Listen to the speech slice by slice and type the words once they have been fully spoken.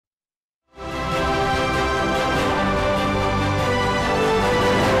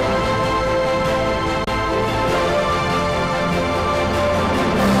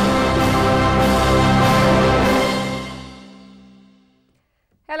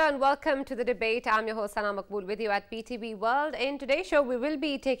Hello and welcome to the debate. I'm your host Sana Maqbool with you at PTV World. In today's show, we will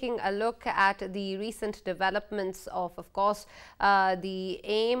be taking a look at the recent developments of course, the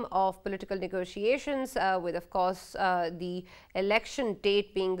aim of political negotiations with, of course, the election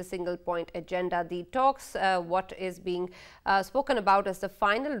date being the single point agenda. The talks, what is being spoken about as the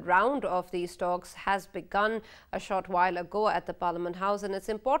final round of these talks has begun a short while ago at the Parliament House, and it's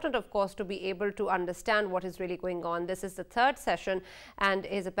important, of course, to be able to understand what is really going on. This is the third session and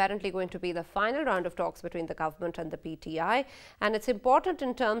is apparently going to be the final round of talks between the government and the PTI. And it's important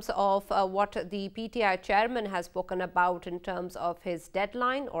in terms of what the PTI chairman has spoken about in terms of his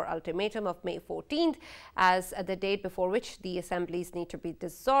deadline or ultimatum of May 14th as the date before which the assemblies need to be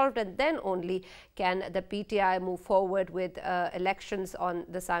dissolved, and then only can the PTI move forward with elections on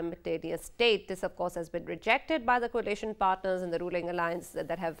the simultaneous date. This, of course, has been rejected by the coalition partners in the ruling alliance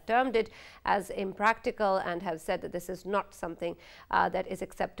that have termed it as impractical and have said that this is not something that is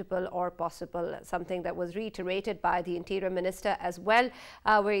acceptable or possible, something that was reiterated by the Interior Minister as well,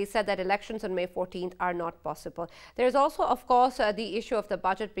 where he said that elections on May 14th are not possible. There is also, of course, the issue of the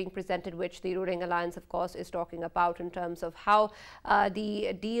budget being presented, which the ruling alliance, of course, is talking about in terms of how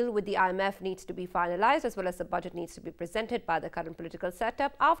the deal with the IMF needs to be finalized, as well as the budget needs to be presented by the current political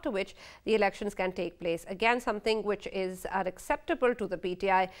setup, after which the elections can take place. Again, something which is unacceptable to the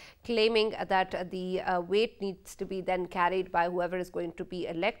PTI, claiming that the weight needs to be then carried by whoever is going to be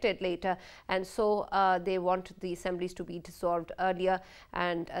elected later, and so they want the assemblies to be dissolved earlier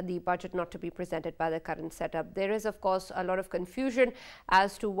and the budget not to be presented by the current setup. There is, of course, a lot of confusion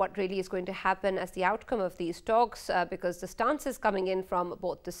as to what really is going to happen as the outcome of these talks, because the stances coming in from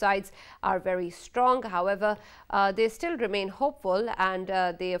both the sides are very strong. However, they still remain hopeful, and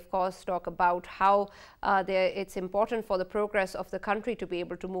they, of course, talk about how it's important for the progress of the country to be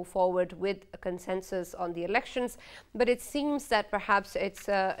able to move forward with a consensus on the elections. But it seems that perhaps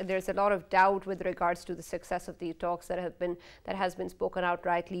there's a lot of doubt with regards to the success of the talks that has been spoken out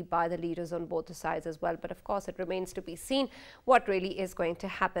rightly by the leaders on both the sides as well. But of course, it remains to be seen what really is going to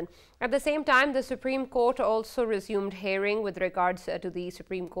happen. At the same time, the Supreme Court also resumed hearing with regards to the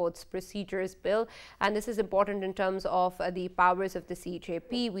Supreme Court's procedures bill, and this is important in terms of the powers of the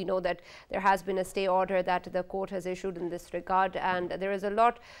CJP. We know that there has been a stay order that the court has issued in this regard, and there is a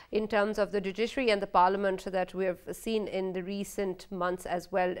lot in terms of the judiciary and the parliament that we have seen in the recent months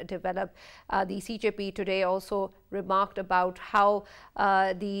as well develop. The CJP today also remarked about how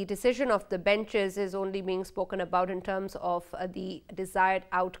the decision of the benches is only being spoken about in terms of the desired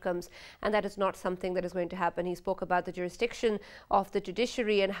outcomes, and that is not something that is going to happen. He spoke about the jurisdiction of the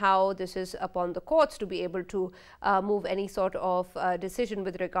judiciary and how this is upon the courts to be able to move any sort of decision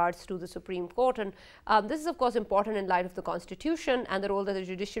with regards to the Supreme Court. And this is, of course, important in light of the Constitution and the role that the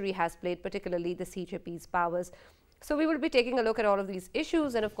judiciary has played, particularly the CJP's powers. So we will be taking a look at all of these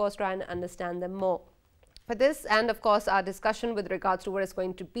issues and, of course, try and understand them more. For this, and of course our discussion with regards to what is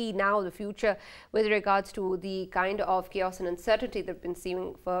going to be now the future with regards to the kind of chaos and uncertainty that we've been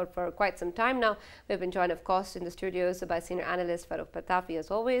seeing for quite some time now, we've been joined, of course, in the studios by senior analyst Farrukh Pitafi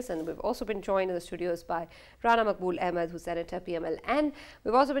as always, and we've also been joined in the studios by Rana, Maqbool, Ahmad, who's editor PML-N.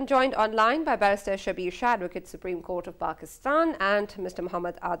 We've also been joined online by Barrister Shabbir, Advocate, Supreme Court of Pakistan, and Mr.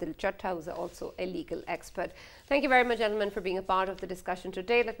 Muhammad Adil Chattha, who's also a legal expert. Thank you very much, gentlemen, for being a part of the discussion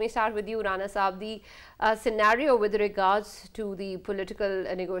today. Let me start with you, Rana Saab. The scenario with regards to the political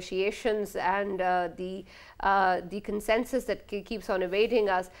negotiations and the consensus that keeps on evading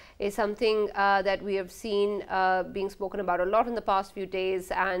us is something that we have seen being spoken about a lot in the past few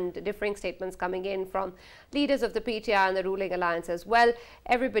days, and differing statements coming in from leaders of the PTI and the ruling alliance as well.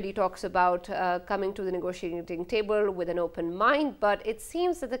 Everybody talks about coming to the negotiating table with an open mind, but it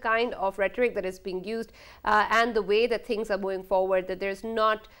seems that the kind of rhetoric that is being used and the way that things are moving forward, that there's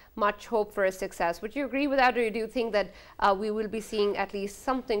not much hope for a success. Would you agree with that, or do you think that we will be seeing at least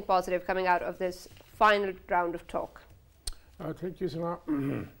something positive coming out of this final round of talk? Thank you, Sana.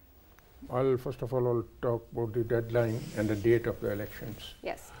 First of all, I'll talk about the deadline and the date of the elections.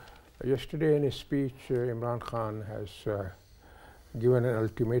 Yes. Yesterday in his speech, Imran Khan has given an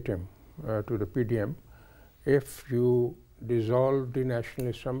ultimatum to the PDM. If you dissolve the National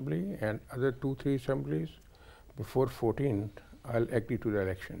Assembly and other 2-3 assemblies before 14th, I'll agree to the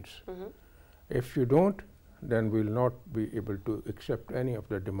elections. If you don't, then we'll not be able to accept any of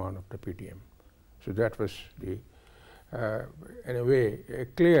the demand of the PDM. So that was the, in a way, a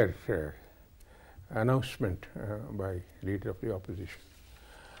clear announcement by leader of the opposition.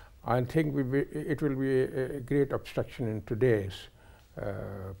 I think it will be a great obstruction in today's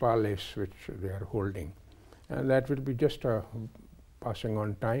parleys which they are holding, and that will be just passing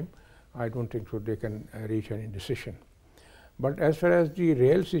on time. I don't think so they can reach any decision. But as far as the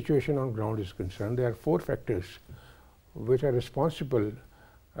real situation on ground is concerned, there are 4 factors which are responsible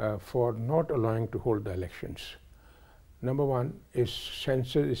for not allowing to hold the elections. Number 1 is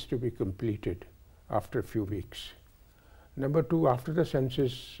census is to be completed after a few weeks. Number 2, after the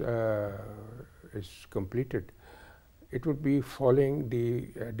census is completed, it would be following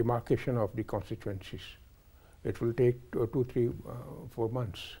the demarcation of the constituencies. It will take 2, 3, 4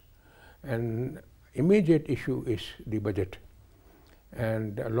 months. And immediate issue is the budget.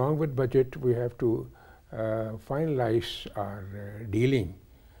 And along with budget, we have to finalize our dealing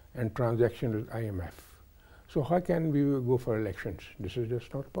and transaction with IMF. So how can we go for elections? This is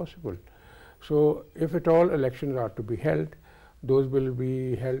just not possible. So if at all elections are to be held, those will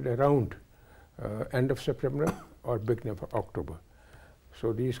be held around end of September or beginning of October.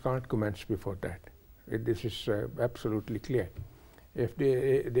 So these can't commence before that. This is absolutely clear. If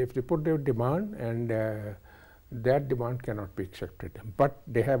they put their demand, and that demand cannot be accepted. But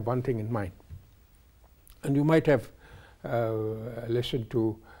they have one thing in mind. And you might have listened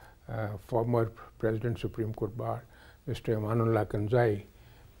to former President Supreme Court Bar, Mr. Amanullah Kanzai,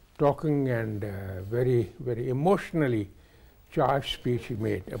 talking and very, very emotionally charged speech he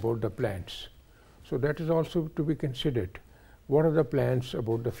made about the plans. So that is also to be considered. What are the plans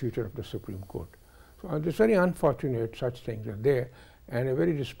about the future of the Supreme Court? So it's very unfortunate such things are there, and a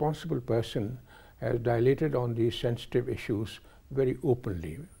very responsible person has dilated on these sensitive issues very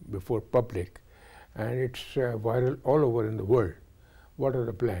openly before public, and it's viral all over in the world. What are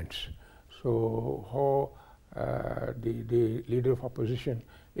the plans? So how the leader of opposition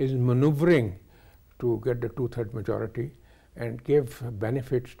is maneuvering to get the 2/3 majority and give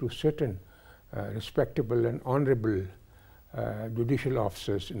benefits to certain respectable and honorable judicial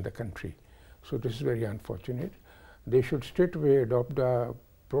officers in the country. So this is very unfortunate. They should straightaway adopt the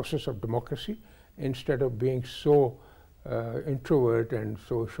process of democracy instead of being so introvert and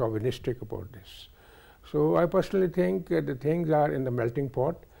so chauvinistic about this. So I personally think the things are in the melting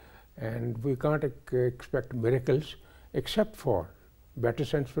pot, and we can't expect miracles except for better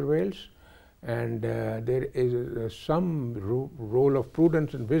sense prevails, and there is some role of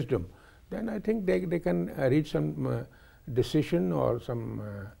prudence and wisdom. Then I think they can reach some decision or some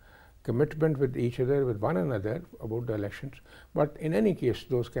commitment with each other, with one another about the elections. But in any case,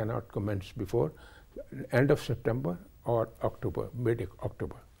 those cannot commence before end of September or October,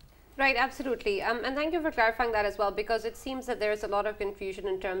 mid-October. Right, absolutely. And thank you for clarifying that as well, because it seems that there is a lot of confusion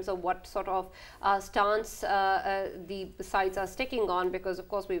in terms of what sort of stance the sides are sticking on, because of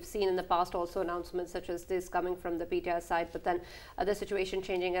course we've seen in the past also announcements such as this coming from the PTI side, but then the situation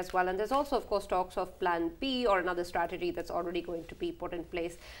changing as well. And there's also of course talks of plan B or another strategy that's already going to be put in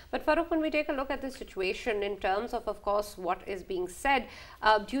place. But Farrukh, when we take a look at the situation in terms of course what is being said,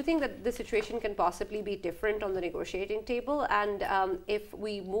 do you think that the situation can possibly be different on the negotiating table? And if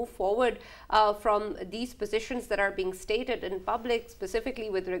we move forward from these positions that are being stated in public, specifically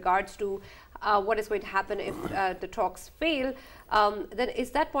with regards to what is going to happen if the talks fail, then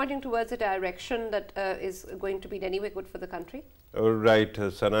is that pointing towards a direction that is going to be in any way good for the country? Right,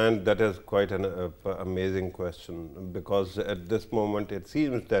 Sanan, that is quite an amazing question, because at this moment it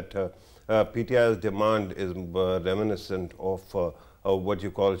seems that PTI's demand is reminiscent of what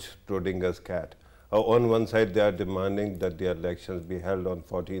you call Schrodinger's cat. On one side, they are demanding that the elections be held on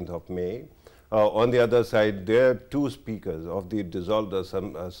 14th of May. On the other side, their 2 speakers of the dissolved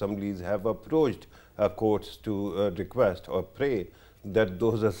assemblies have approached courts to request or pray that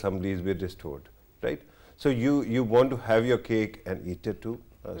those assemblies be restored, right? So you want to have your cake and eat it too.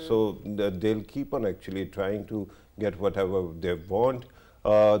 So they'll keep on actually trying to get whatever they want.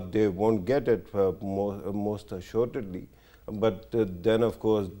 They won't get it most assuredly. But then, of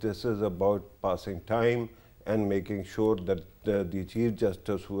course, this is about passing time and making sure that the Chief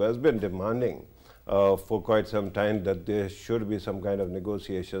Justice, who has been demanding for quite some time that there should be some kind of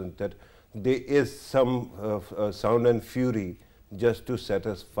negotiations, that there is some sound and fury just to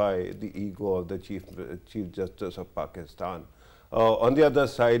satisfy the ego of the Chief Justice of Pakistan. On the other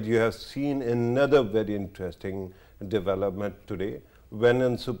side, you have seen another very interesting development today, when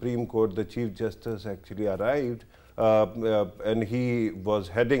in Supreme Court the Chief Justice actually arrived. And he was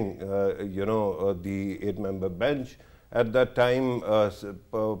heading, the 8-member bench. At that time,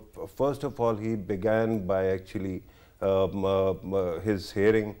 first of all, he began by actually his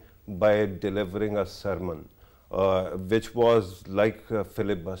hearing by delivering a sermon, which was like a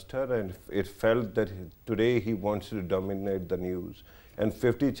filibuster, and it felt that today he wants to dominate the news. And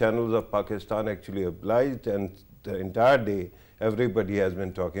 50 channels of Pakistan actually obliged, and the entire day, everybody has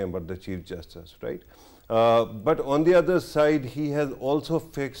been talking about the Chief Justice, right? But on the other side, he has also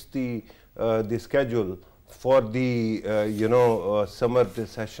fixed the schedule for the summer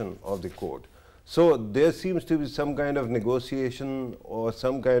session of the court. So there seems to be some kind of negotiation or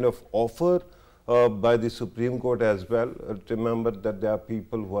some kind of offer by the Supreme Court as well. Remember that there are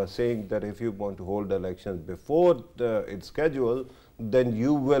people who are saying that if you want to hold elections before its schedule, then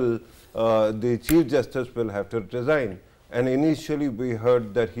you will, the Chief Justice will have to resign. And initially we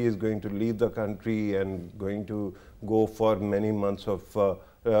heard that he is going to leave the country and going to go for many months of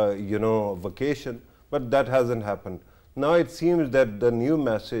vacation, but that hasn't happened. Now it seems that the new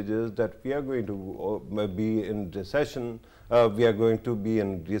message is that we are going to be in recession, we are going to be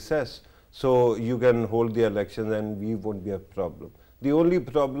in recess, so you can hold the elections and we won't be a problem. The only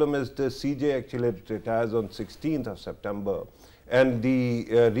problem is the CJ actually retires on 16th of September and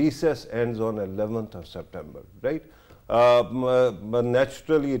the recess ends on 11th of September, right? But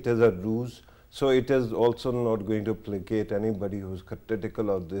naturally it is a ruse, so it is also not going to placate anybody who's critical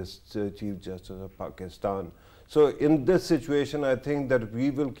of this Chief Justice of Pakistan. So in this situation, I think that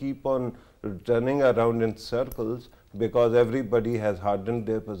we will keep on running around in circles because everybody has hardened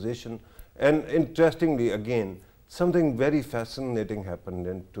their position. And interestingly, again, something very fascinating happened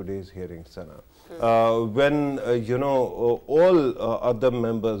in today's hearing, Sana. When, all other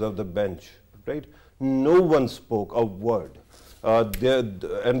members of the bench, right, no one spoke a word. And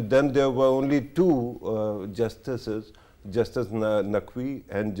then there were only two justices, Justice Naqvi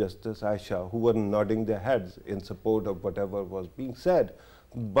and Justice Aisha, who were nodding their heads in support of whatever was being said.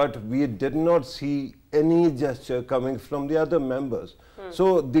 But we did not see any gesture coming from the other members.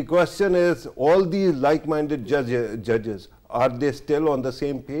 So the question is, all these like-minded judges, are they still on the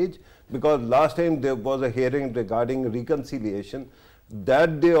same page? Because last time there was a hearing regarding reconciliation.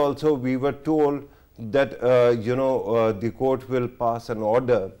 That day also we were told that the court will pass an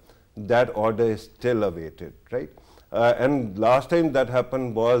order. That order is still awaited, right? And last time that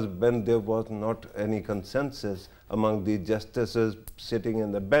happened was when there was not any consensus among the justices sitting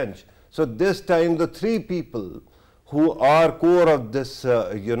in the bench. So this time the three people who are core of this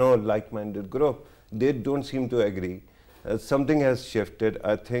like-minded group, they don't seem to agree. Something has shifted.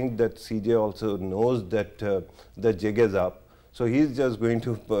 I think that CJ also knows that the jig is up. So he's just going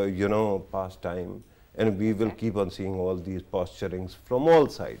to pass time, and we will keep on seeing all these posturings from all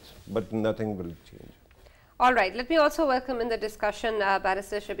sides, but nothing will change. All right, let me also welcome in the discussion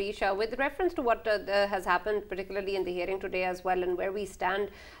Barrister Shabbir with reference to what has happened, particularly in the hearing today as well, and where we stand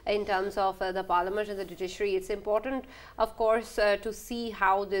in terms of the Parliament and the judiciary. It's important, of course, to see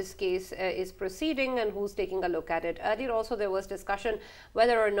how this case is proceeding and who's taking a look at it. Earlier also there was discussion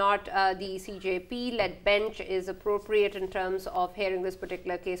whether or not the CJP-led bench is appropriate in terms of hearing this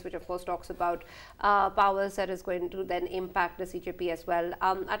particular case, which of course talks about powers that is going to then impact the CJP as well.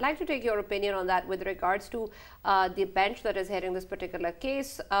 I'd like to take your opinion on that with regards to the bench that is hearing this particular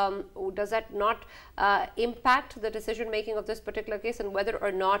case. Does that not impact the decision making of this particular case, and whether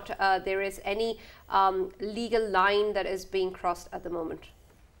or not there is any legal line that is being crossed at the moment?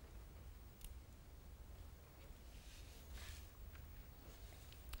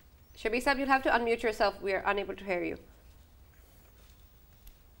 Shabbir Sahab, you'll have to unmute yourself. We are unable to hear you.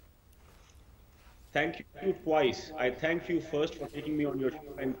 Thank you twice. I thank you first for taking me on your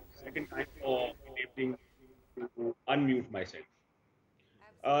show, and second time for enabling to unmute myself.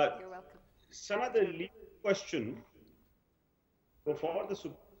 You're welcome. Sana, the legal question before the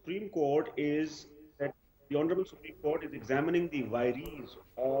Supreme Court is that the Honorable Supreme Court is examining the vires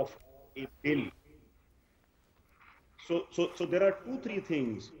of a bill. So there are three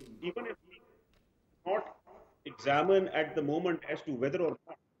things. Even if we not examine at the moment as to whether or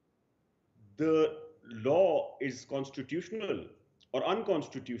not the law is constitutional or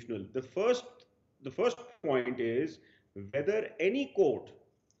unconstitutional, the first point is whether any court,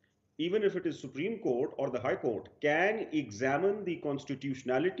 even if it is Supreme Court or the High Court, can examine the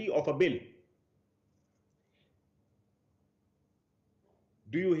constitutionality of a bill.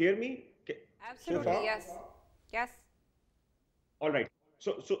 Do you hear me? Absolutely, so far? yes. Yes. All right.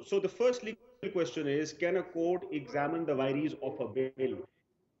 So the first legal question is, can a court examine the vires of a bill?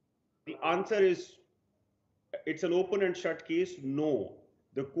 The answer is, it's an open and shut case. No,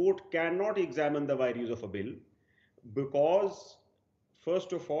 the court cannot examine the vires of a bill because,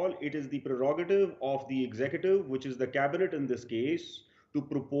 first of all, it is the prerogative of the executive, which is the cabinet in this case, to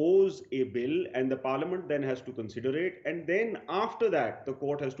propose a bill, and the Parliament then has to consider it. And then after that, the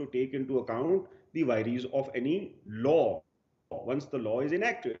court has to take into account the vires of any law once the law is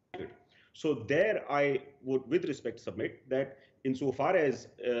enacted. So there I would, with respect, submit that insofar as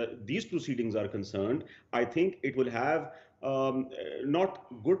these proceedings are concerned, I think it will have not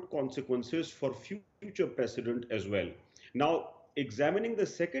good consequences for future precedent as well. Now, examining the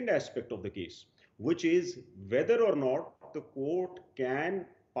second aspect of the case, which is whether or not the court can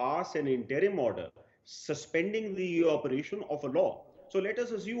pass an interim order suspending the operation of a law. So let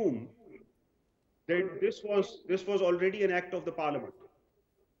us assume that this was already an act of the parliament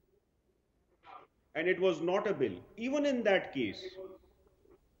and it was not a bill. Even in that case,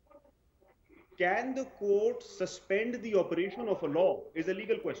 can the court suspend the operation of a law is a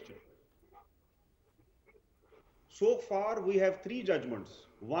legal question. So far, we have 3 judgments,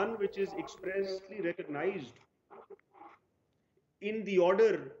 one which is expressly recognized in the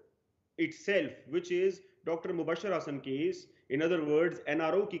order itself, which is Dr. Mubashir Hasan case. In other words,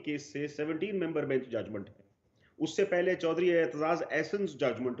 NRO की case से 17-member bench judgment है. उससे पहले Chaudhary Aitzaz essence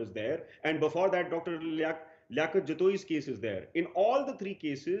judgment is there, and before that Dr. Liaquat Jatoi's case is there. In all the 3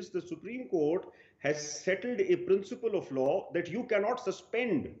 cases, the Supreme Court has settled a principle of law that you cannot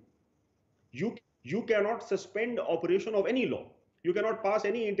suspend. You cannot suspend operation of any law. You cannot pass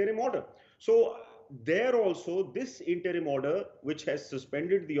any interim order. So there also, this interim order, which has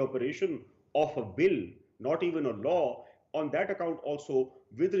suspended the operation of a bill, not even a law, on that account also,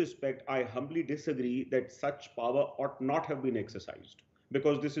 with respect, I humbly disagree that such power ought not have been exercised,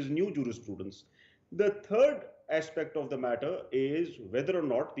 because this is new jurisprudence. The third aspect of the matter is whether or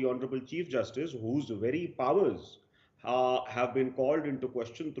not the Honorable Chief Justice, whose very powers have been called into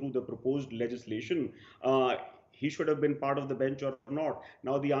question through the proposed legislation, he should have been part of the bench or not.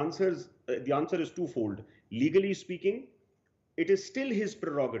 Now the answer is twofold. Legally speaking, it is still his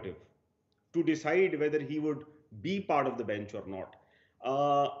prerogative to decide whether he would be part of the bench or not.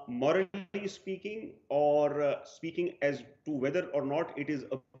 Morally speaking, or speaking as to whether or not it is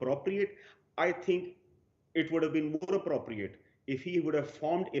appropriate, I think it would have been more appropriate if he would have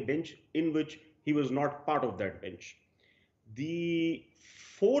formed a bench in which he was not part of that bench. The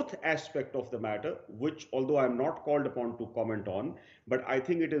fourth aspect of the matter, which although I'm not called upon to comment on, but I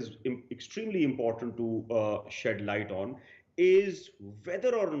think it is extremely important to shed light on, is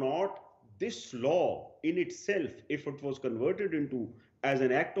whether or not this law in itself, if it was converted into as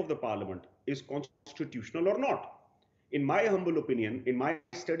an act of the parliament, is constitutional or not. In my humble opinion, in my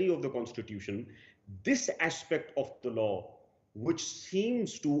study of the Constitution, this aspect of the law, which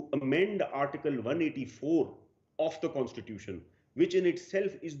seems to amend Article 184 of the Constitution, which in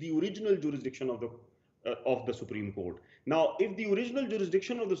itself is the original jurisdiction of the Supreme Court. Now, if the original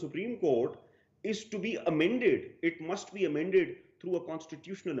jurisdiction of the Supreme Court is to be amended, it must be amended through a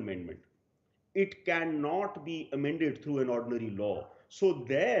constitutional amendment. It cannot be amended through an ordinary law. So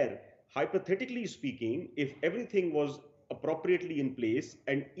there, hypothetically speaking, if everything was appropriately in place,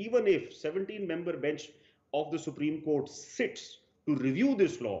 and even if 17-member bench of the Supreme Court sits to review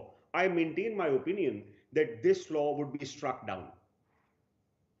this law, I maintain my opinion that this law would be struck down.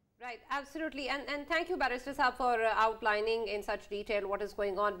 Right, absolutely. And thank you, Barrister Saab, for outlining in such detail what is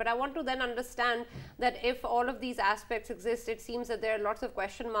going on. But I want to then understand that if all of these aspects exist, it seems that there are lots of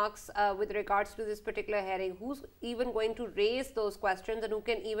question marks with regards to this particular hearing. Who's even going to raise those questions, and who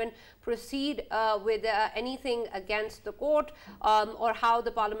can even proceed with anything against the court, or how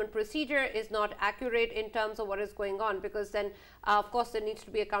the parliament procedure is not accurate in terms of what is going on? Because then, of course, there needs to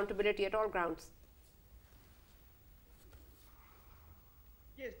be accountability at all grounds.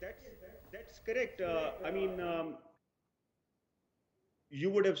 Yes, that's correct. I mean, you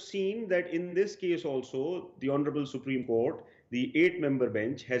would have seen that in this case also, the Honorable Supreme Court, the 8-member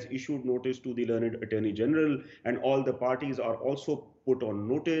bench, has issued notice to the Learned Attorney General, and all the parties are also put on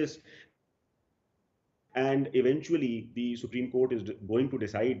notice. And eventually, the Supreme Court is going to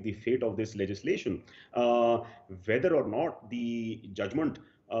decide the fate of this legislation. Whether or not the judgment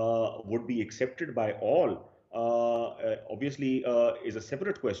would be accepted by all, obviously is a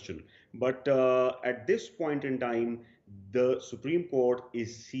separate question. But at this point in time, the Supreme Court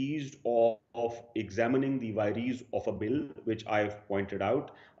is seized of examining the vires of a bill, which I've pointed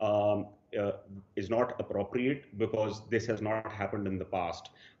out is not appropriate, because this has not happened in the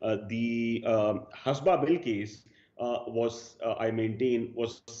past. The Hasba bill case was, I maintain,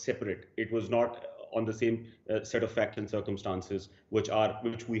 was separate. It was not on the same set of facts and circumstances which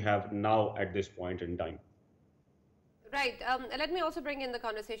we have now at this point in time. Right. Let me also bring in the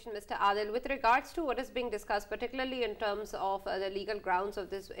conversation, Mr. Adil, with regards to what is being discussed, particularly in terms of the legal grounds of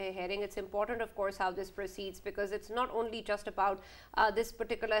this hearing. It's important, of course, how this proceeds, because it's not only just about this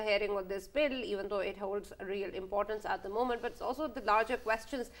particular hearing or this bill, even though it holds real importance at the moment, but it's also the larger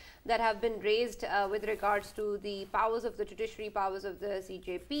questions that have been raised with regards to the powers of the judiciary, powers of the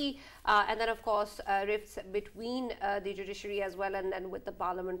CJP, and then, of course, rifts between the judiciary as well, and then with the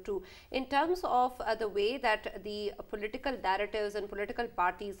parliament too. In terms of the way that the political narratives and political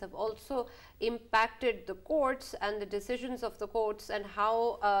parties have also impacted the courts and the decisions of the courts, and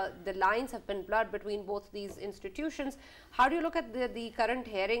how the lines have been blurred between both these institutions. How do you look at the current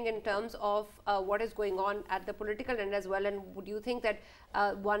hearing in terms of what is going on at the political end as well, and would you think that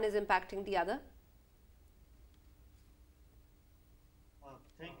one is impacting the other?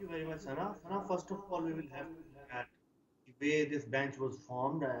 Thank you very much, Sana. Sana, first of all, we will have to look at the way this bench was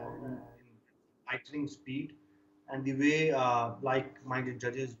formed in lightning speed, and the way like-minded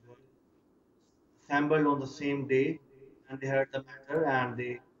judges were assembled on the same day, and they heard the matter and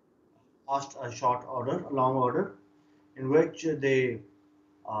they passed a short order, a long order, in which they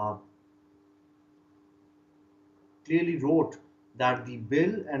uh, clearly wrote that the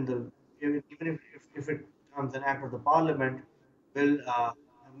bill and even if it becomes an act of the parliament, will have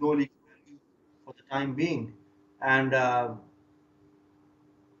no legal value for the time being, and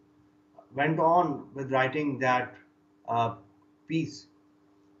went on with writing that piece.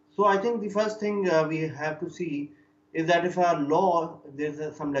 So I think the first thing we have to see is that if a law,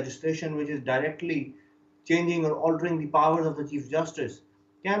 there's some legislation which is directly changing or altering the powers of the Chief Justice,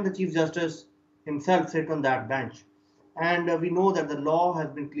 can the Chief Justice himself sit on that bench? And we know that the law has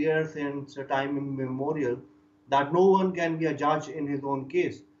been clear since time immemorial that no one can be a judge in his own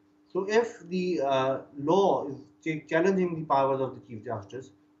case. So if the law is challenging the powers of the Chief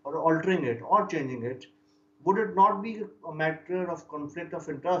Justice, or altering it or changing it, would it not be a matter of conflict of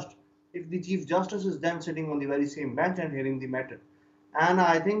interest if the Chief Justice is then sitting on the very same bench and hearing the matter? And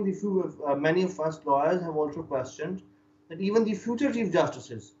I think many of us lawyers have also questioned that even the future Chief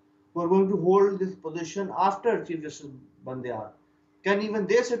Justices who are going to hold this position after Chief Justice Bandiar, can even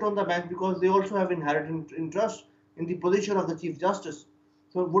they sit on the bench, because they also have inherent interest in the position of the Chief Justice.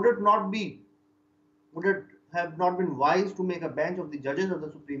 So would it have not been wise to make a bench of the judges of the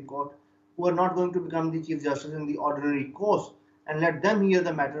Supreme Court who are not going to become the Chief Justice in the ordinary course, and let them hear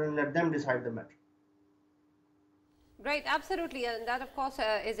the matter and let them decide the matter? Right, absolutely, and that of course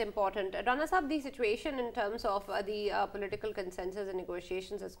is important. Rana Sahab, the situation in terms of the political consensus and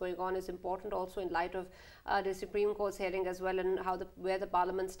negotiations that's going on is important also in light of the Supreme Court's hearing as well, and how where the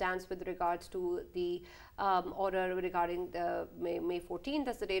Parliament stands with regards to the order regarding the May 14th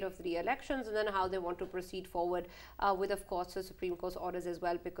as the date of the elections, and then how they want to proceed forward with of course the Supreme Court's orders as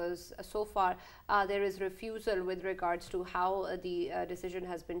well, because so far there is refusal with regards to how the decision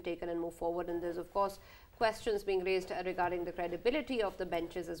has been taken and move forward, and there's of course questions being raised regarding the credibility of the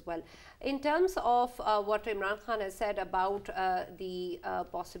benches as well. In terms of what Imran Khan has said about the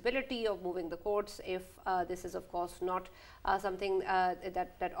possibility of moving the courts if this is of course not something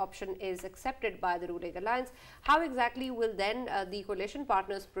that option is accepted by the ruling alliance, how exactly will then the coalition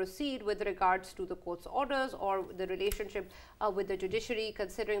partners proceed with regards to the court's orders or the relationship with the judiciary,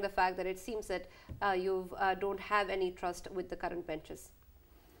 considering the fact that it seems that you don't have any trust with the current benches?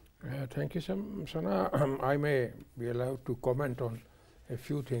 Thank you, Sana. I may be allowed to comment on a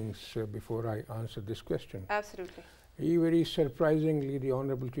few things before I answer this question. Absolutely. Very surprisingly, the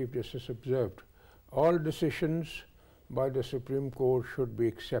Honorable Chief Justice observed, all decisions by the Supreme Court should be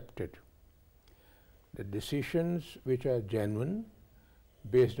accepted. The decisions which are genuine,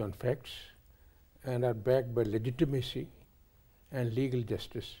 based on facts, and are backed by legitimacy and legal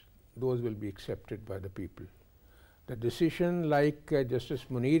justice, those will be accepted by the people. The decision like Justice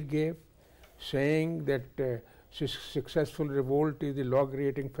Munir gave, saying that successful revolt is the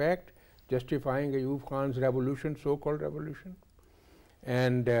law-creating fact, justifying Ayub Khan's revolution, so-called revolution,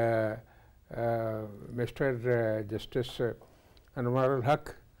 and Mr. Justice Anwar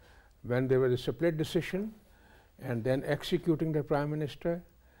al-Haq, when there was a split decision, and then executing the Prime Minister,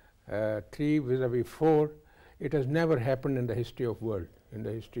 3 vis-a-vis 4, it has never happened in the history of world, in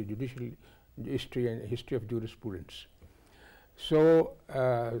the history, judicial history and history of jurisprudence. So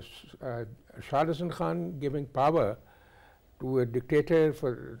Shah Hassan Khan giving power to a dictator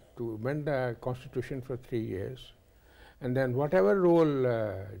to amend the constitution for 3 years, and then whatever role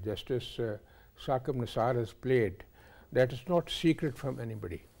Justice Saqib Nisar has played, that is not secret from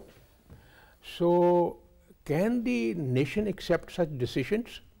anybody. So can the nation accept such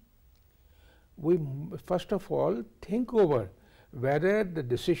decisions? We first of all think over whether the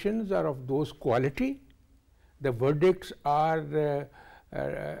decisions are of those quality, the verdicts are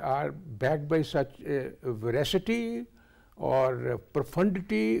backed by such veracity or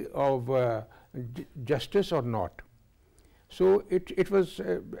profundity of justice or not. So it was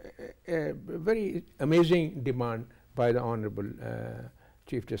a very amazing demand by the Honorable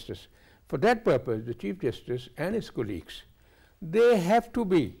Chief Justice. For that purpose, the Chief Justice and his colleagues, they have to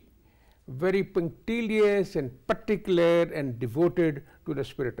be very punctilious and particular and devoted to the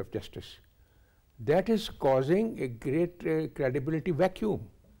spirit of justice. that is causing a great credibility vacuum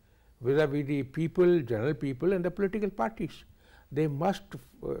vis-a-vis the people, general people and the political parties. They must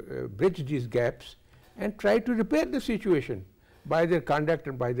bridge these gaps and try to repair the situation by their conduct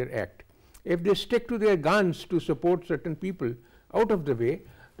and by their act. If they stick to their guns to support certain people out of the way,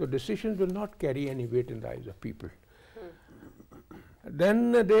 the decisions will not carry any weight in the eyes of people.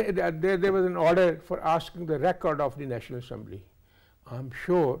 Then there was an order for asking the record of the National Assembly. I'm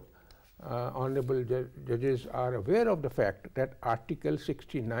sure honorable judges are aware of the fact that Article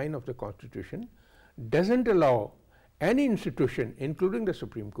 69 of the Constitution doesn't allow any institution, including the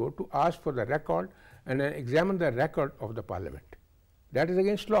Supreme Court, to ask for the record and examine the record of the Parliament. That is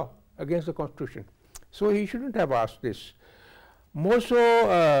against law, against the Constitution. So he shouldn't have asked this. More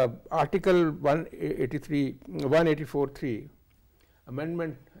so, Article 184.3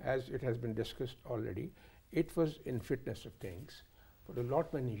 amendment, as it has been discussed already, it was in fitness of things. For a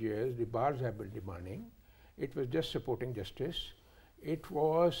lot many years, the bars have been demanding. It was just supporting justice. It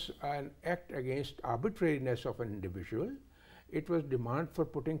was an act against arbitrariness of an individual. It was demand for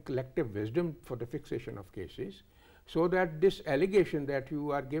putting collective wisdom for the fixation of cases, so that this allegation that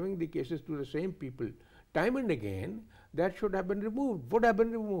you are giving the cases to the same people time and again, that should have been removed, would have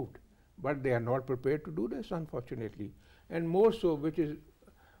been removed. But they are not prepared to do this, unfortunately. And more so, which is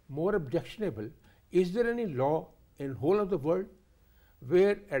more objectionable, is there any law in whole of the world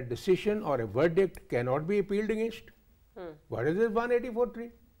where a decision or a verdict cannot be appealed against? What is this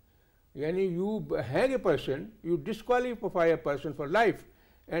 184.3? Yani you hang a person, you disqualify a person for life,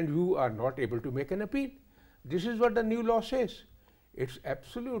 and you are not able to make an appeal. This is what the new law says. It's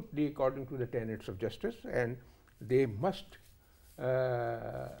absolutely according to the tenets of justice, and they must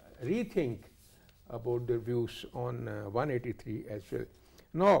rethink about their views on 183 as well.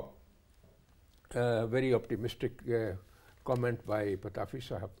 Now, very optimistic comment by Pitafi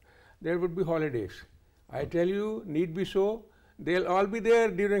Sahab. There would be holidays. I tell you, need be so, they'll all be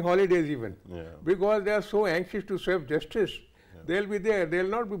there during holidays even, because they are so anxious to serve justice. They'll be there. They'll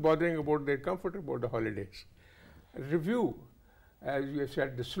not be bothering about their comfort about the holidays. Review, as you have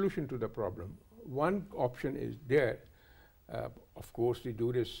said, the solution to the problem. One option is there. Of course, the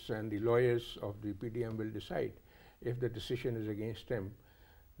jurists and the lawyers of the PDM will decide if the decision is against them.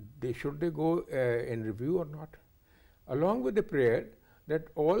 Should they go in review or not? Along with the prayer that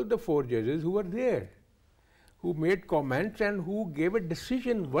all the 4 judges who were there, who made comments and who gave a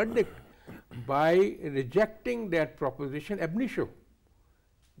decision verdict by rejecting that proposition ab initio,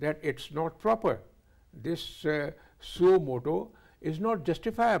 that it's not proper. This suo motu is not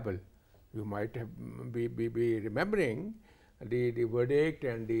justifiable. You might have be remembering the verdict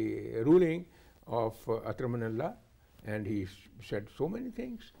and the ruling of Atramanullah, and he said so many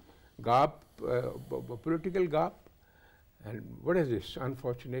things. GAP, political GAP, and what is this,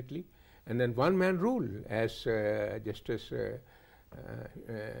 unfortunately? And then one-man rule, as Justice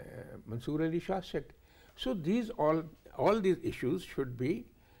Mansoor Ali Shah said. So these all these issues should be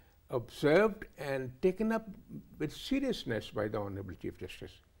observed and taken up with seriousness by the Honorable Chief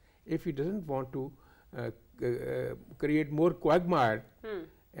Justice. If he doesn't want to create more quagmire,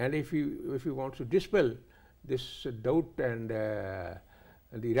 and if he wants to dispel this doubt and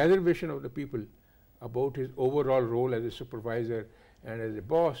the reservation of the people about his overall role as a supervisor and as a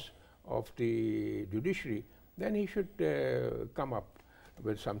boss of the judiciary, then he should come up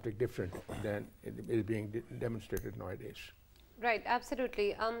with something different than is being demonstrated nowadays. Right,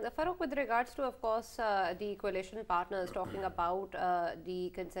 absolutely. Farrukh, with regards to, of course, the coalition partners talking about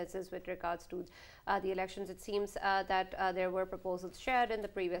the consensus with regards to the elections, it seems that there were proposals shared in the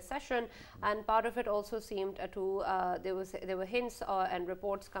previous session, and part of it also seemed to there were hints and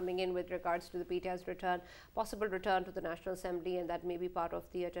reports coming in with regards to the PTI's return, possible return to the National Assembly, and that may be part of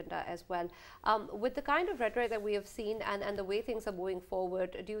the agenda as well. With the kind of rhetoric that we have seen and the way things are moving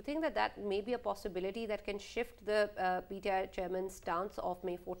forward, do you think that that may be a possibility that can shift the PTI chairman's stance of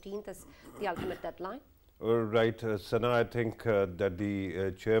May 14th as the ultimate deadline? Right, Sana, I think that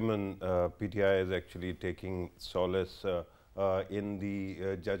the chairman PTI is actually taking solace in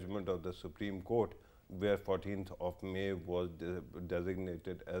the judgment of the Supreme Court, where 14th of May was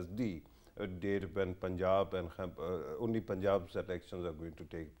designated as the date when Punjab and only Punjab's elections are going to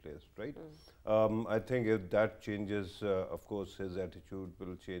take place, right? I think if that changes, of course, his attitude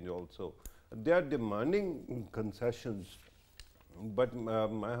will change also. They are demanding concessions, but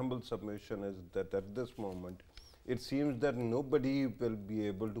my humble submission is that at this moment, it seems that nobody will be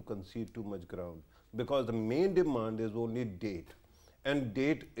able to concede too much ground, because the main demand is only date, and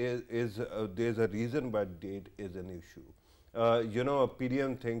date is there's a reason why date is an issue. You know,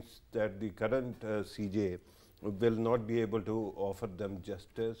 PDM thinks that the current CJ will not be able to offer them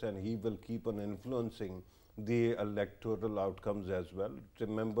justice, and he will keep on influencing the electoral outcomes as well.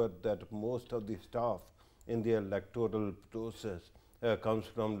 Remember that most of the staff in the electoral process comes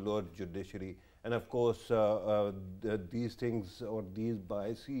from lower judiciary, and of course these things or these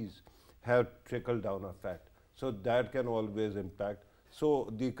biases have trickled down effect. So that can always impact. So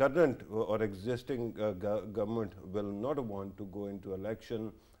the current or existing government will not want to go into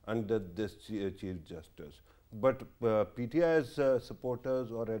election under this Chief Justice. But PTI's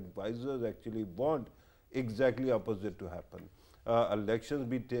supporters or advisors actually want exactly opposite to happen. Elections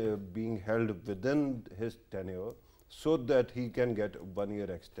being held within his tenure so that he can get 1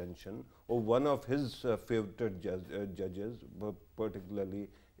 year extension, or one of his favorite judges, particularly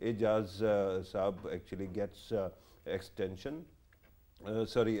Ejaz Saab, actually gets extension.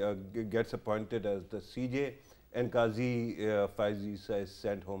 Gets appointed as the CJ, and Qazi Faizi is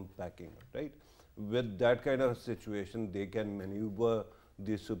sent home packing, right? With that kind of situation, they can maneuver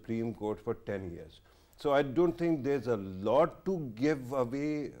the Supreme Court for 10 years. So I don't think there's a lot to give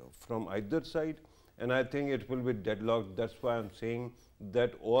away from either side, and I think it will be deadlocked. That's why I'm saying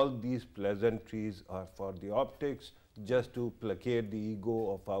that all these pleasantries are for the optics, just to placate the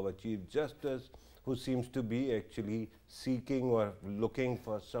ego of our Chief Justice, who seems to be actually seeking or looking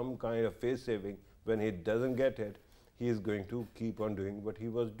for some kind of face saving. When he doesn't get it, he is going to keep on doing what he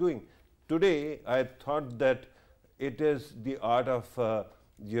was doing. Today, I thought that it is the art of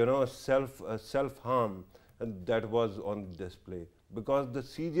self-harm that was on display, because the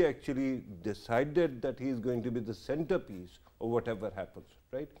CJ actually decided that he is going to be the centerpiece of whatever happens,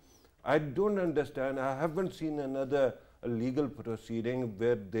 right? I don't understand. I haven't seen another legal proceeding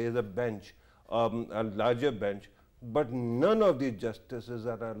where there is a bench, a larger bench, but none of the justices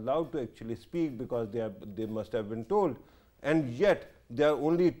are allowed to actually speak because they must have been told. And yet, there are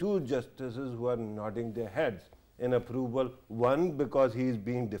only 2 justices who are nodding their heads in approval. One because he is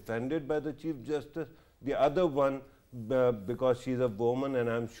being defended by the Chief Justice, the other one because she is a woman, and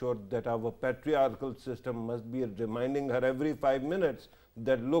I'm sure that our patriarchal system must be reminding her every 5 minutes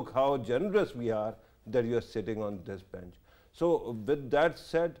that look how generous we are that you are sitting on this bench. So with that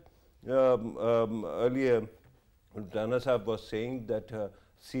said, earlier Rana Sahab was saying that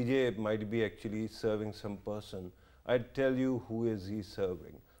CJ might be actually serving some person. I tell you, who is he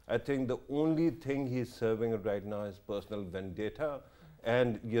serving? I think the only thing he is serving right now is personal vendetta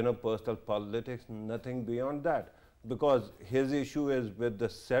and personal politics, nothing beyond that. Because his issue is with the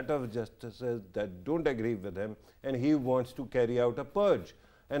set of justices that don't agree with him, and he wants to carry out a purge.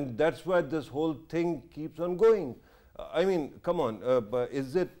 And that's why this whole thing keeps on going. I mean, come on,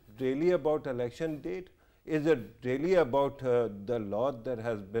 is it really about election date? Is it really about the law that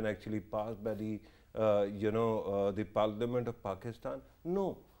has been actually passed by the the Parliament of Pakistan?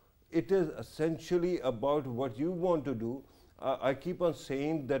 No, it is essentially about what you want to do. I keep on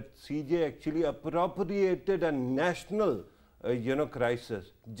saying that CJ actually appropriated a national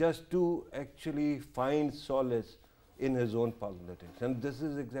crisis just to actually find solace in his own politics, and this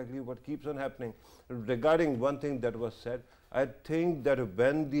is exactly what keeps on happening. Regarding one thing that was said, I think that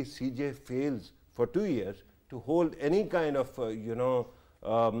when the CJ fails for 2 years to hold any kind of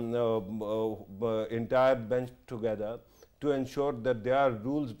entire bench together to ensure that there are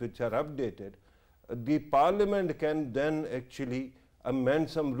rules which are updated, the Parliament can then actually amend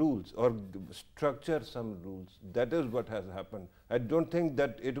some rules or structure some rules. That is what has happened. I don't think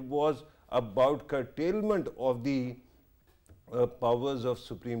that it was about curtailment of the powers of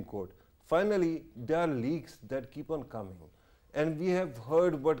Supreme Court. Finally, there are leaks that keep on coming, and we have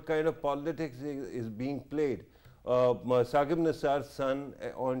heard what kind of politics is being played. Saqib Nisar's son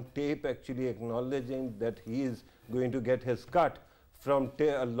on tape actually acknowledging that he is going to get his cut from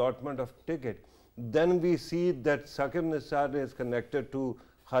allotment of ticket. Then we see that Saqib Nisar is connected to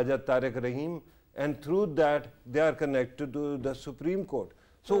Khaja Tariq Rahim, and through that they are connected to the Supreme Court.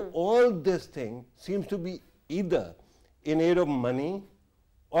 So all this thing seems to be either in aid of money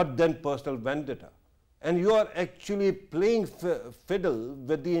or then personal vendetta. And you are actually playing fiddle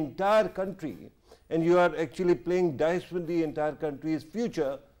with the entire country, and you are actually playing dice with the entire country's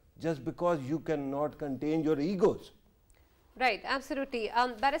future just because you cannot contain your egos. Right, absolutely.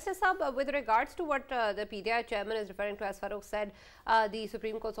 Barrister Saab, with regards to what the PTI chairman is referring to, as Farrukh said, the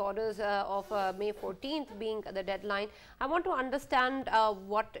Supreme Court's orders of May 14th being the deadline, I want to understand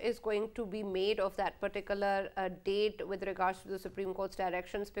what is going to be made of that particular date with regards to the Supreme Court's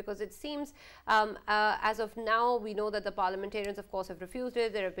directions, because it seems as of now, we know that the parliamentarians, of course, have refused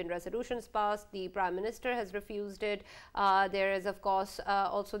it. There have been resolutions passed. The Prime Minister has refused it. There is, of course,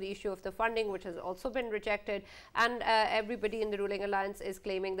 also the issue of the funding, which has also been rejected, and everybody everybody in the ruling alliance is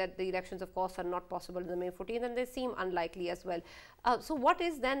claiming that the elections, of course, are not possible in the May 14th, and they seem unlikely as well. So what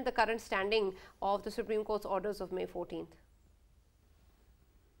is then the current standing of the Supreme Court's orders of May 14th?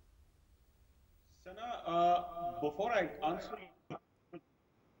 Sana, before I answer,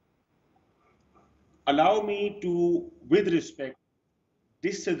 allow me to, with respect,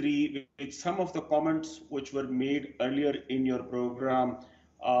 disagree with some of the comments which were made earlier in your program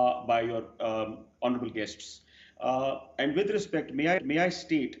by your honorable guests. And with respect, may I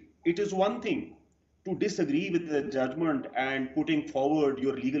state, it is one thing to disagree with the judgment and putting forward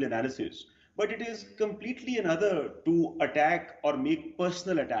your legal analysis, but it is completely another to attack or make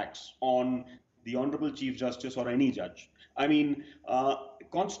personal attacks on the Honorable Chief Justice or any judge. I mean,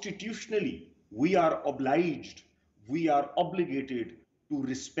 constitutionally, we are obliged, we are obligated to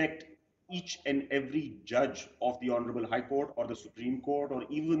respect each and every judge of the Honorable High Court or the Supreme Court or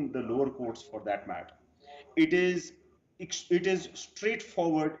even the lower courts for that matter. It is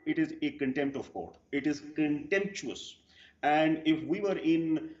straightforward. It is a contempt of court. It is contemptuous. And if we were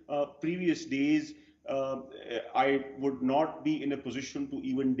in previous days, I would not be in a position to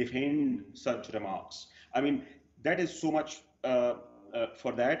even defend such remarks. I mean, that is so much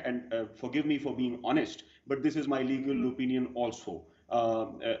for that, and forgive me for being honest, but this is my legal opinion also.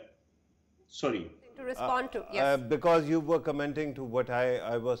 Sorry. To respond to, yes. Because you were commenting to what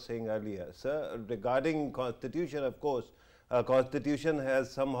I was saying earlier, sir, regarding Constitution, of course, Constitution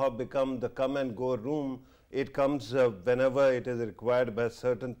has somehow become the come and go room. It comes whenever it is required by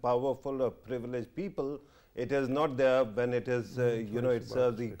certain powerful or privileged people. It is not there when it is, you know, it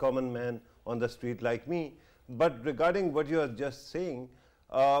serves the common man on the street like me. But regarding what you are just saying,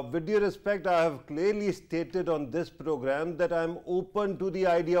 with due respect, I have clearly stated on this program that I am open to the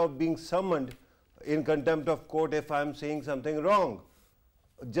idea of being summoned in contempt of court if I am saying something wrong.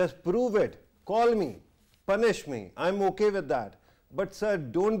 Just prove it, call me, punish me, I am okay with that. But sir,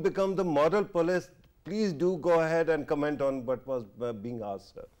 don't become the moral police. Please do go ahead and comment on what was being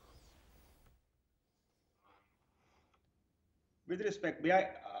asked, sir. With respect,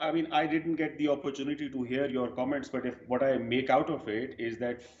 I mean, I didn't get the opportunity to hear your comments, but if what I make out of it is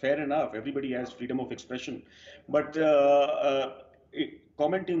that fair enough, everybody has freedom of expression. But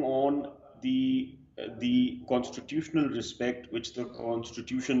commenting on the constitutional respect which the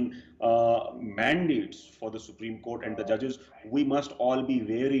Constitution mandates for the Supreme Court and the judges, we must all be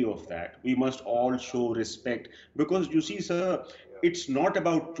wary of that. We must all show respect, because you see, sir, it's not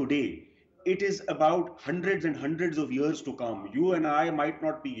about today. It is about hundreds and hundreds of years to come. You and I might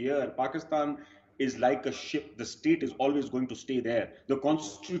not be here. Pakistan is like a ship. The state is always going to stay there. The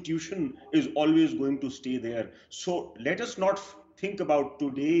Constitution is always going to stay there. So let us not think about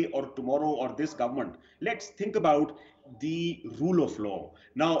today or tomorrow or this government. Let's think about the rule of law.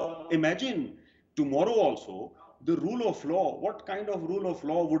 Now, imagine tomorrow also, the rule of law. What kind of rule of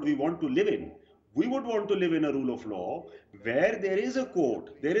law would we want to live in? We would want to live in a rule of law where there is a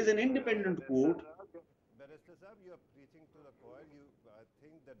court, there is an independent court. Barrister Sahab, you are preaching to the choir. I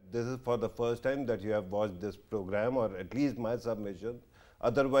think that this is for the first time that you have watched this program, or at least my submission.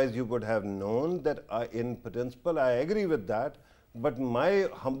 Otherwise, you would have known that in principle, I agree with that. But my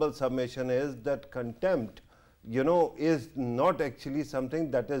humble submission is that contempt, you know, is not actually something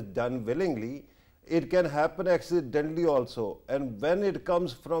that is done willingly. It can happen accidentally also. And when it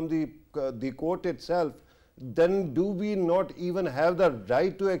comes from the court itself, then do we not even have the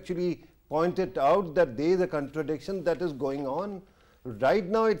right to actually point it out that there is a contradiction that is going on? Right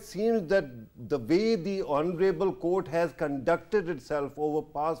now, it seems that the way the Honorable Court has conducted itself over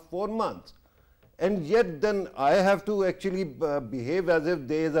past 4 months, and yet then I have to actually behave as if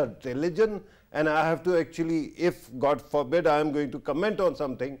there is a religion, and I have to actually, if God forbid I am going to comment on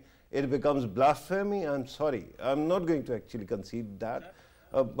something, it becomes blasphemy. I'm sorry, I'm not going to actually concede that.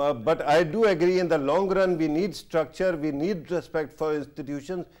 But I do agree, in the long run we need structure, we need respect for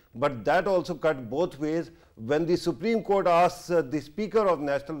institutions, but that also cut both ways. When the Supreme Court asks the Speaker of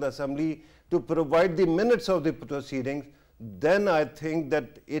National Assembly to provide the minutes of the proceedings, then I think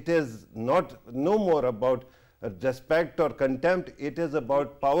that it is no more about respect or contempt, it is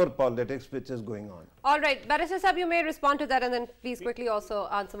about power politics which is going on. All right, Barrister Sahab, you may respond to that and then please quickly also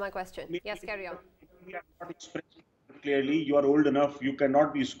answer my question. Yes, carry on. We are not expressing clearly. You are old enough, you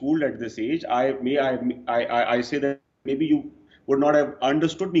cannot be schooled at this age. I say that maybe you would not have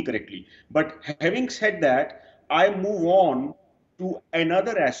understood me correctly. But having said that, I move on to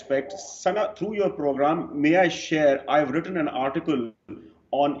another aspect. Sana, through your program, may I share, I've written an article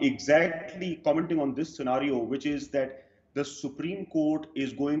on exactly commenting on this scenario, which is that the Supreme Court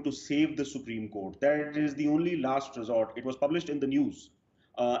is going to save the Supreme Court. That is the only last resort. It was published in the news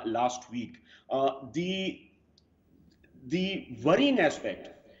last week. The worrying aspect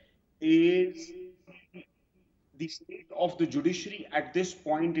is the state of the judiciary at this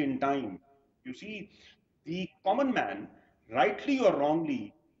point in time. You see, the common man, rightly or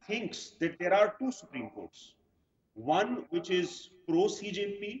wrongly, thinks that there are two Supreme Courts, one which is pro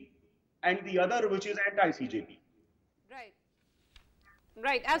CJP and the other which is anti CJP. Right.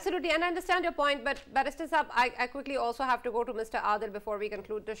 Right, absolutely, and I understand your point, but Barrister Sahab, I quickly also have to go to Mr. Adil before we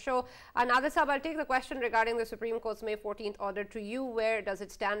conclude the show. And Adil Sahab, I'll take the question regarding the Supreme Court's May 14th order to you. Where does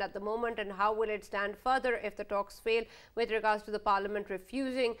it stand at the moment, and how will it stand further if the talks fail with regards to the Parliament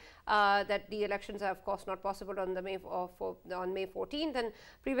refusing that the elections are, of course, not possible on the May 14th, and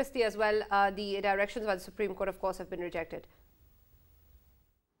previously as well, the directions by the Supreme Court, of course, have been rejected.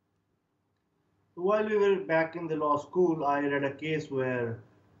 While we were back in the law school, I read a case where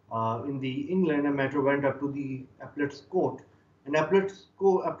in the England, a matter went up to the appellate court. And the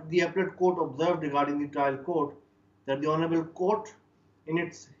appellate court observed regarding the trial court that the Honourable Court, in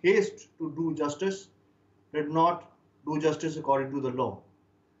its haste to do justice, did not do justice according to the law.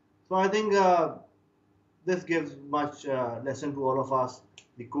 So I think this gives much lesson to all of us,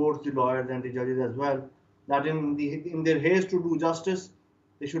 the courts, the lawyers and the judges as well, that in their haste to do justice,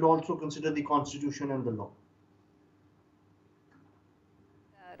 they should also consider the constitution and the law.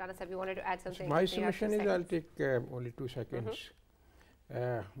 Rana Sahab, you wanted to add something? My submission is, I'll take only 2 seconds.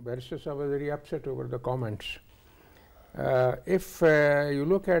 Barrister Sahab was very upset over the comments. If you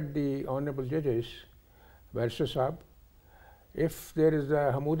look at the honorable judges, Barrister Sahab, if there is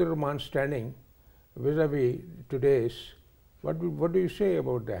a Hamood Rahman standing vis-a-vis today's, what do you say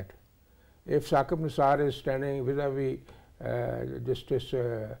about that? If Saqib Nisar is standing vis-a-vis Justice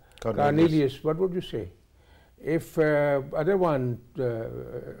Cornelius, what would you say? If other one,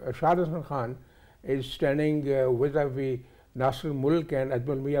 Shah Khan, is standing vis-a-vis Nasir Mulk and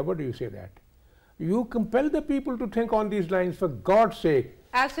Ajmal Mia, what do you say that? You compel the people to think on these lines, for God's sake.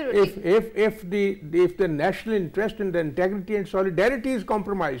 Absolutely. If the national interest and the integrity and solidarity is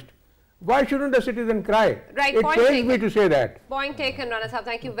compromised, why shouldn't the citizen cry? Right, it pains me to say that. Point taken, Rana Sahab.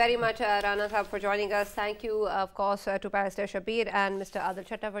 Thank you very much, Rana Sahab, for joining us. Thank you, of course, to Barrister Shabbir and Mr. Adil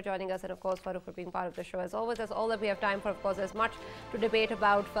Chattha for joining us, and of course, Farrukh for being part of the show. As always, that's all that we have time for. Of course, there's much to debate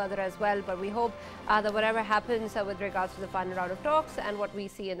about further as well, but we hope that whatever happens with regards to the final round of talks and what we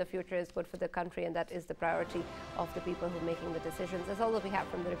see in the future is good for the country, and that is the priority of the people who are making the decisions. That's all that we have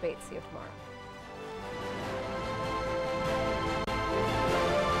from the debate. See you tomorrow.